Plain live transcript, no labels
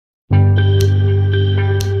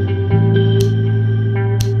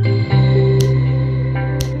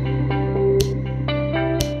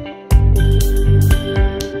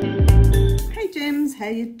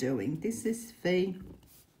This is Fee,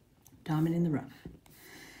 Diamond in the Rough.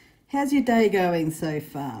 How's your day going so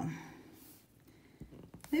far?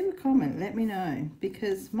 Leave a comment, let me know,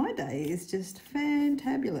 because my day is just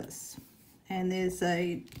fantabulous. And there's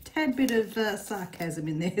a tad bit of sarcasm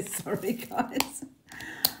in there, sorry guys.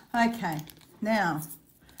 Okay, now,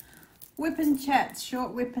 whip and chats,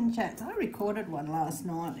 short whip and chats. I recorded one last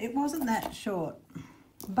night. It wasn't that short,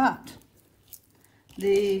 but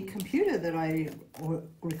the computer that I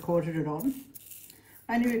recorded it on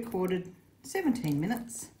only recorded 17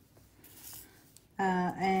 minutes.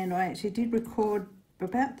 And I actually did record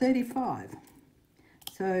about 35.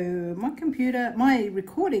 So my computer, my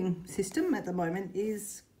recording system at the moment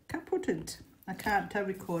is kaputted. I can't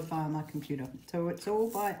record via my computer. So it's all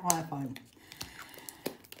by iPhone.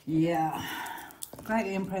 Yeah,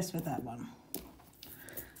 greatly impressed with that one.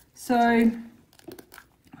 So,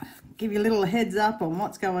 give you a little heads up on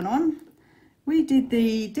what's going on. We did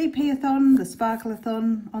the DP-a-thon, the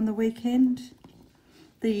Sparkle-a-thon on the weekend.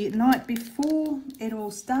 The night before it all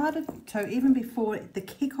started, so even before the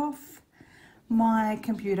kickoff, my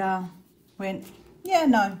computer went, yeah,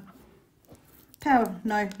 no power,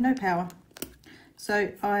 no power.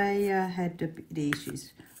 So I had the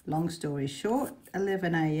issues. Long story short,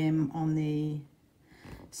 11 AM on the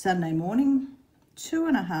Sunday morning,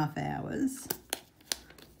 2.5 hours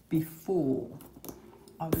before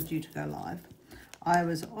I was due to go live, I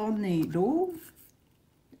was on the door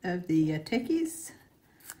of the techies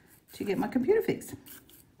to get my computer fixed.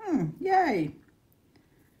 Yay!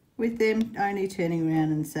 With them only turning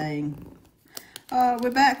around and saying, oh,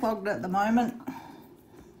 we're backlogged at the moment.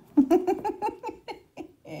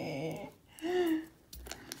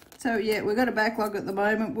 So yeah, we've got a backlog at the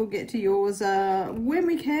moment. We'll get to yours when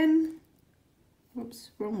we can.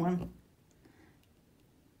 Whoops, wrong one.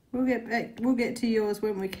 We'll get to yours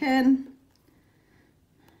when we can.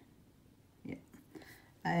 Yeah,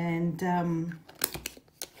 and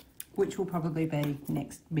which will probably be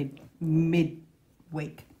next mid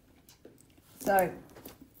week. So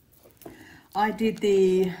I did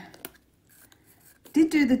do the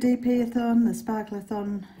DP-a-thon, the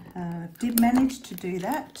Sparkle-a-thon. Did manage to do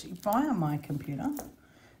that via my computer.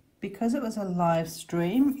 Because it was a live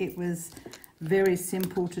stream, it was very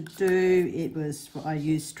simple to do. I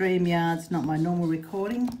used StreamYard, it's not my normal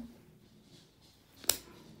recording.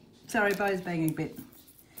 Sorry, Bo's being a bit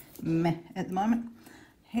meh at the moment.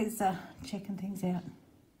 Here's checking things out.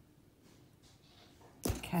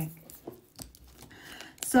 Okay.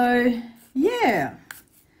 So, yeah.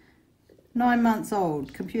 9 months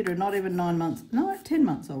old computer, not even 9 months, no, 10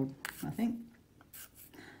 months old, I think.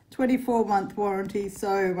 24-month warranty,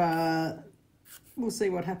 so we'll see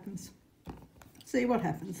what happens. See what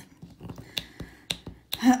happens.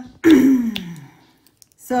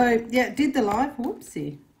 So, yeah, did the live,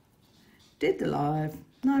 whoopsie. Did the live,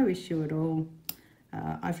 no issue at all.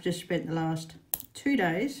 I've just spent the last 2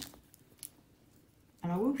 days,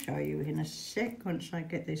 and I will show you in a sec once I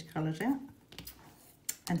get these colours out.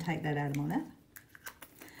 And take that out of my map.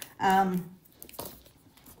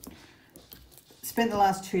 Spent the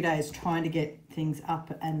last 2 days trying to get things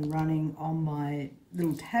up and running on my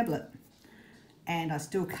little tablet, and I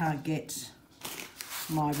still can't get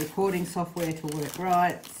my recording software to work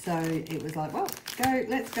right. So it was like, well,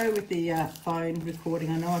 let's go with the phone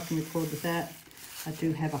recording. I know I can record with that. I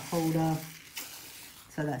do have a holder,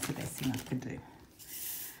 so that's the best thing I can do.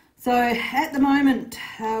 So at the moment,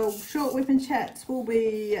 short whip and chats will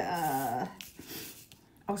be,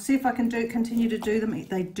 I'll see if I can continue to do them.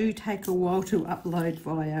 They do take a while to upload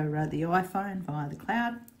via the iPhone, via the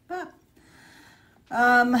cloud, but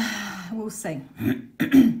we'll see.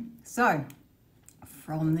 So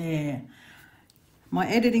from there, my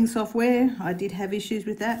editing software, I did have issues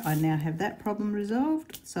with that. I now have that problem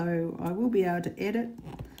resolved, so I will be able to edit.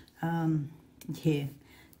 Yeah,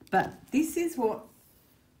 but this is what,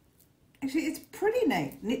 actually, it's pretty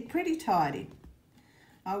neat, pretty tidy.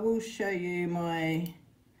 I will show you my,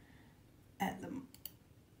 at the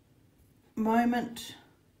moment,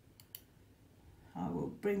 I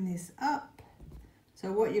will bring this up.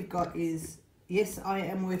 So what you've got is, yes, I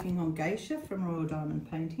am working on Geisha from Royal Diamond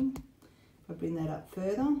Painting. If I bring that up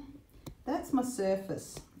further, that's my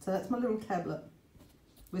Surface. So that's my little tablet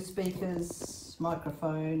with speakers,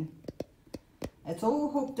 microphone. It's all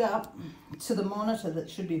hooked up to the monitor that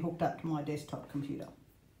should be hooked up to my desktop computer.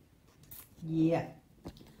 Yeah.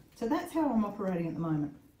 So that's how I'm operating at the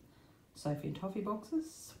moment. Sophie and toffee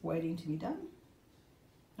boxes waiting to be done.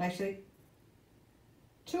 Actually,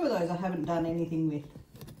 2 of those I haven't done anything with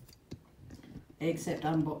except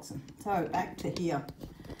unboxing. So back to here.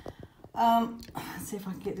 Let's see if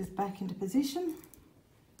I can get this back into position.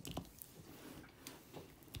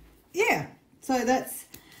 So that's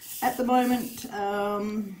at the moment.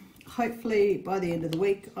 Hopefully by the end of the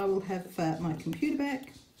week I will have my computer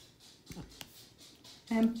back.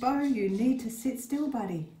 And Bo, you need to sit still,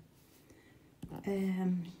 buddy.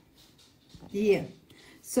 Yeah.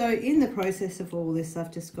 So in the process of all this,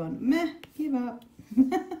 I've just gone, meh, give up.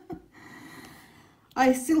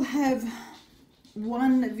 I still have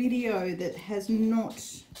one video that has not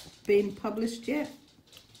been published yet,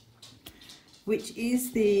 which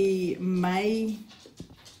is the May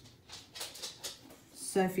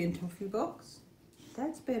Sophie and Toffee box.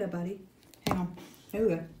 That's better, buddy. Hang on. Here we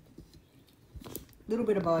go. Little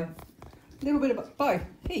bit of bow. Little bit of bow.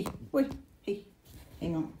 Hey, wait. Hey,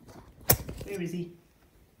 hang on. Where is he?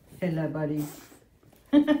 Hello, buddy.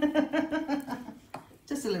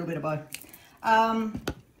 Just a little bit of bow.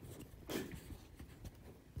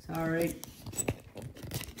 Sorry.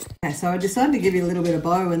 Okay, so I decided to give you a little bit of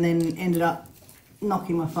bow and then ended up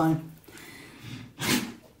knocking my phone.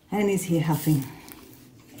 And he's here huffing.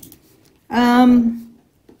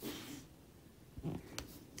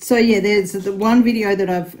 So yeah, there's the one video that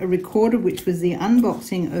I've recorded, which was the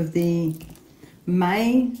unboxing of the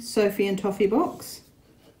May Sophie and Toffee box.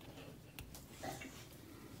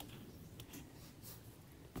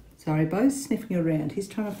 Sorry, Bo's sniffing around. He's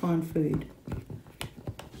trying to find food.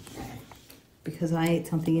 Because I ate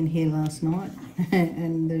something in here last night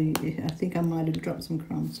and I think I might have dropped some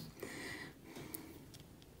crumbs.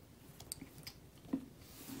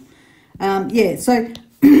 Yeah, so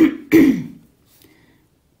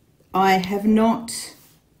I have not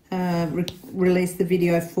released the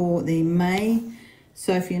video for the May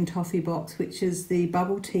Sophie and Toffee box, which is the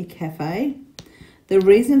Bubble Tea Cafe. The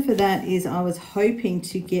reason for that is I was hoping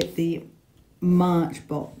to get the March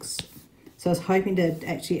box. So I was hoping to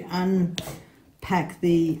actually unpack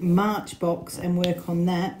the March box and work on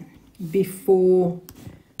that before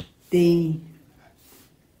the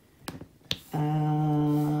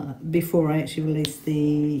before I actually release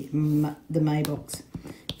the May box,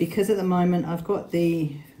 because at the moment I've got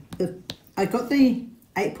I got the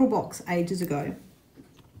April box ages ago,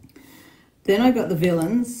 then I got the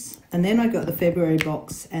villains, and then I got the February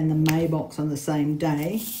box and the May box on the same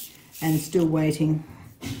day, and still waiting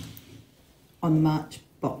on the March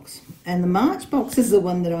box. And the March box is the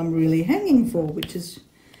one that I'm really hanging for, which is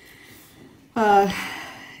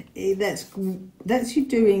that's you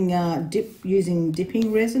doing using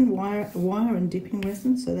dipping resin, wire and dipping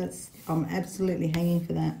resin. So I'm absolutely hanging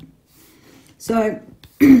for that. So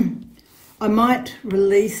I might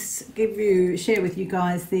share with you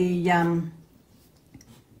guys the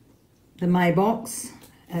May box.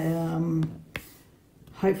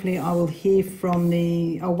 Hopefully I will hear from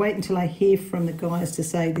I'll wait until I hear from the guys to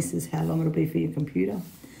say this is how long it'll be for your computer.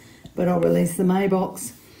 But I'll release the May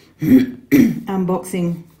box,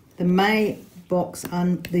 unboxing the May box,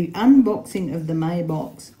 the unboxing of the May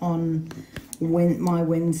box on my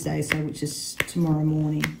Wednesday, so which is tomorrow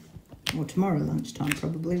morning, or tomorrow lunchtime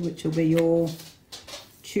probably, which will be your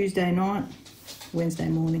Tuesday night, Wednesday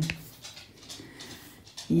morning.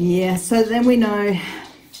 Yeah, so then we know,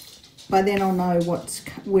 by then I'll know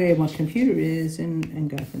where my computer is and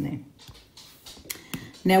go from there.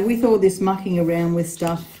 Now with all this mucking around with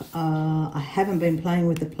stuff, I haven't been playing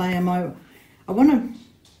with the player mode.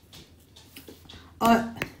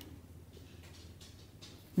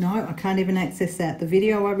 No, I can't even access that. The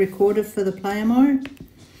video I recorded for the player mode,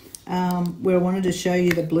 where I wanted to show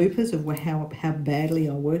you the bloopers of how badly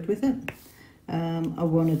I worked with it, I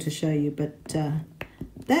wanted to show you, but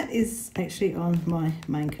that is actually on my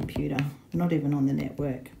main computer, not even on the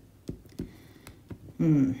network.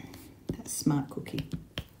 That's smart cookie.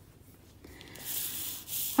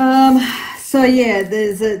 So yeah,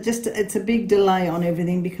 there's it's a big delay on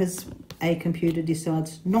everything because a computer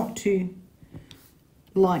decides not to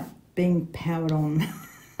like being powered on.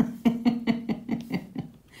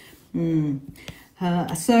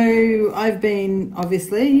 So I've been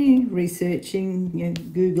obviously researching,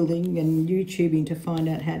 Googling and YouTubing to find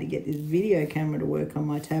out how to get this video camera to work on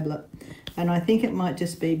my tablet. And I think it might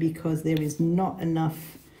just be because there is not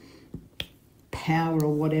enough power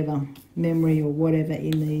or whatever, memory or whatever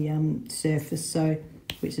in the Surface, so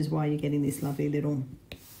which is why you're getting this lovely little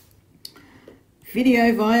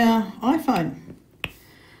video via iPhone.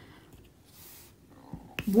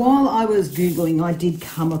 While I was Googling, I did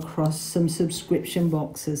come across some subscription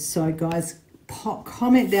boxes. So guys,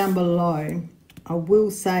 comment down below. I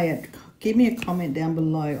will say it. Give me a comment down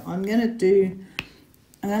below. I'm going to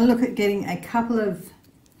look at getting a couple of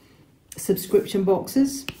subscription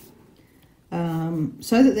boxes,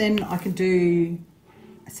 so that then I can do,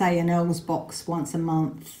 say, an Els box once a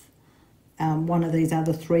month, one of these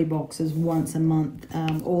other 3 boxes once a month,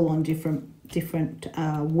 all on different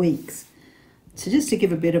weeks. So just to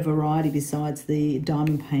give a bit of variety besides the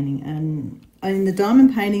diamond painting. And I mean, the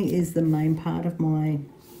diamond painting is the main part of my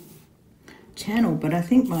channel, but I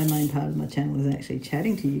think my main part of my channel is actually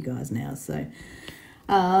chatting to you guys now. So,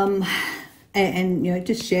 and you know,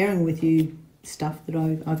 just sharing with you stuff that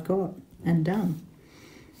I've got and done.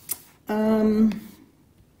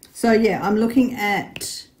 So yeah, I'm looking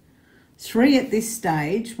at 3 at this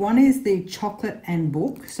stage. One is the chocolate and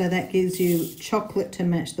book, so that gives you chocolate to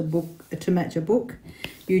match the book, to match a book.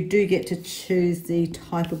 You do get to choose the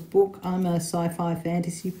type of book. I'm a sci-fi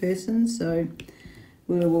fantasy person, so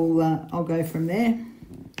I'll go from there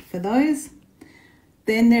for those.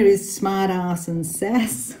 Then there is Smart Ass and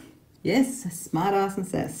Sass. Yes, Smart Ass and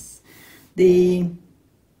Sass. The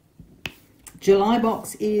July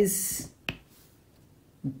box is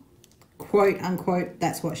quote unquote,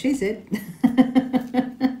 that's what she said.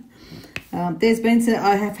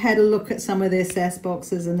 I have had a look at some of their Sass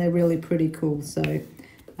boxes and they're really pretty cool. So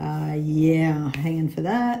yeah, hanging for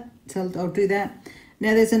that. So I'll do that.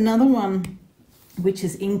 Now there's another one which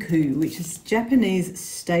is Inku, which is Japanese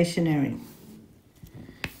stationery.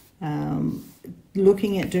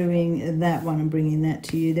 Looking at doing that one and bringing that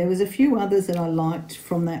to you. There was a few others that I liked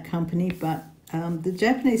from that company, but the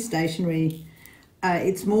Japanese stationery,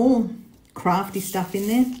 it's more crafty stuff in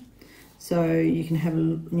there, so you can have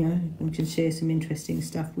you can share some interesting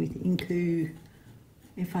stuff with Inku.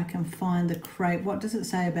 If I can find the crate, what does it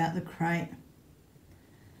say about the crate?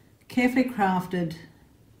 Carefully crafted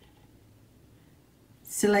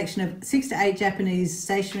selection of 6 to 8 Japanese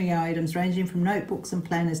stationery items ranging from notebooks and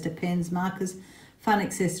planners to pens, markers, fun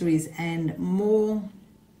accessories and more.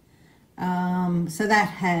 So that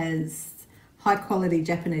has high quality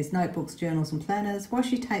Japanese notebooks, journals and planners,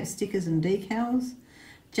 washi tape, stickers and decals,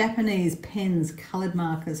 Japanese pens, coloured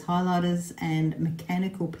markers, highlighters and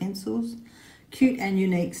mechanical pencils, cute and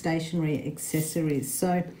unique stationery accessories.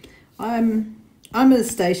 So I'm a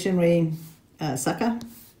stationery sucker.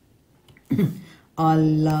 I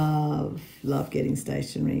love getting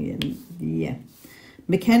stationery, and yeah.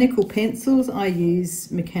 Mechanical pencils, I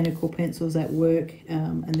use mechanical pencils at work,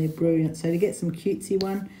 and they're brilliant. So to get some cutesy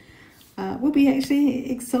one will be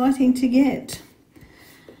actually exciting to get.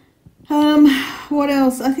 What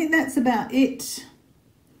else? I think that's about it.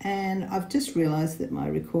 And I've just realised that my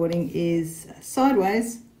recording is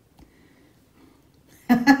sideways.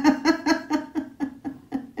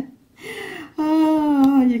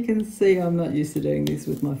 Oh, you can see I'm not used to doing this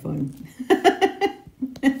with my phone.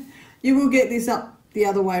 You will get this up the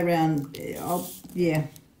other way around. I'll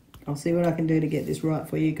see what I can do to get this right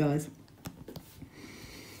for you guys.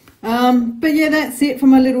 But yeah, that's it for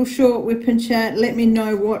my little short whip and chat. Let me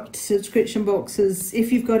know what subscription boxes,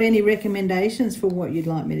 if you've got any recommendations for what you'd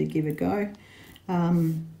like me to give a go.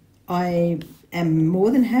 I am more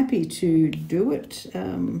than happy to do it.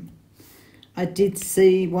 I did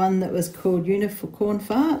see one that was called Unicorn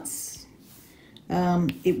Farts.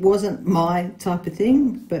 It wasn't my type of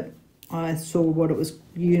thing, but I saw what it was,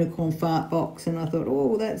 Unicorn Fart Box, and I thought,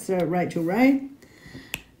 oh, that's Rachel Ray.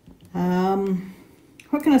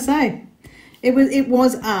 What can I say? It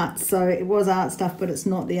was art, so it was art stuff, but it's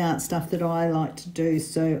not the art stuff that I like to do.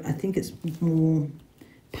 So I think it's more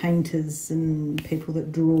painters and people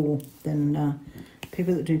that draw than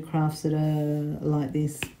people that do crafts that are like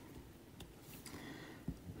this.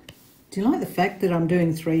 Do you like the fact that I'm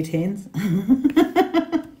doing 3 10s?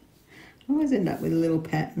 I always end up with a little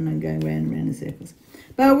pattern and going round and round in circles.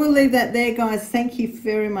 But I will leave that there, guys. Thank you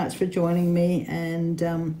very much for joining me, and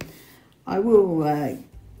I will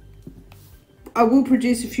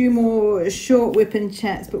produce a few more short whip and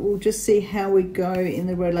chats, but we'll just see how we go in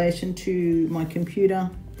the relation to my computer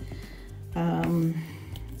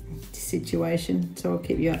situation. So I'll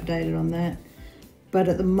keep you updated on that. But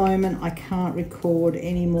at the moment, I can't record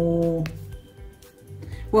any more.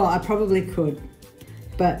 Well, I probably could,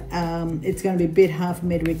 but it's going to be a bit hard for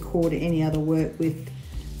me to record any other work with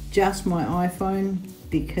just my iPhone,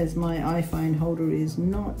 because my iPhone holder is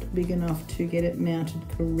not big enough to get it mounted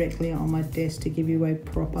correctly on my desk to give you a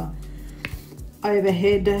proper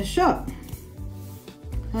overhead shot.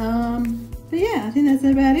 But yeah, I think that's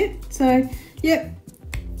about it. So, yep,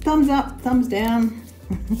 thumbs up, thumbs down.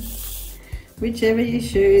 Whichever you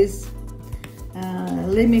choose.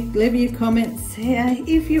 Leave me your comments. Hey,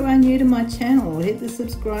 if you are new to my channel, hit the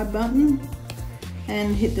subscribe button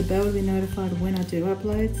and hit the bell to be notified of when I do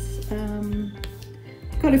uploads.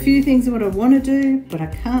 Got a few things that I want to do, but I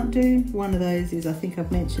can't do. One of those is, I think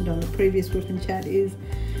I've mentioned on a previous whip and chat, is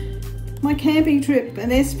my camping trip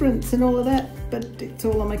and Esperance and all of that, but it's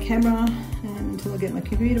all on my camera, and until I get my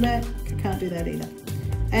computer back, I can't do that either.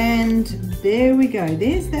 And there we go,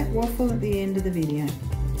 there's that waffle at the end of the video.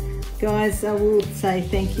 Guys, I will say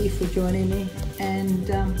thank you for joining me, and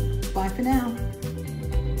bye for now.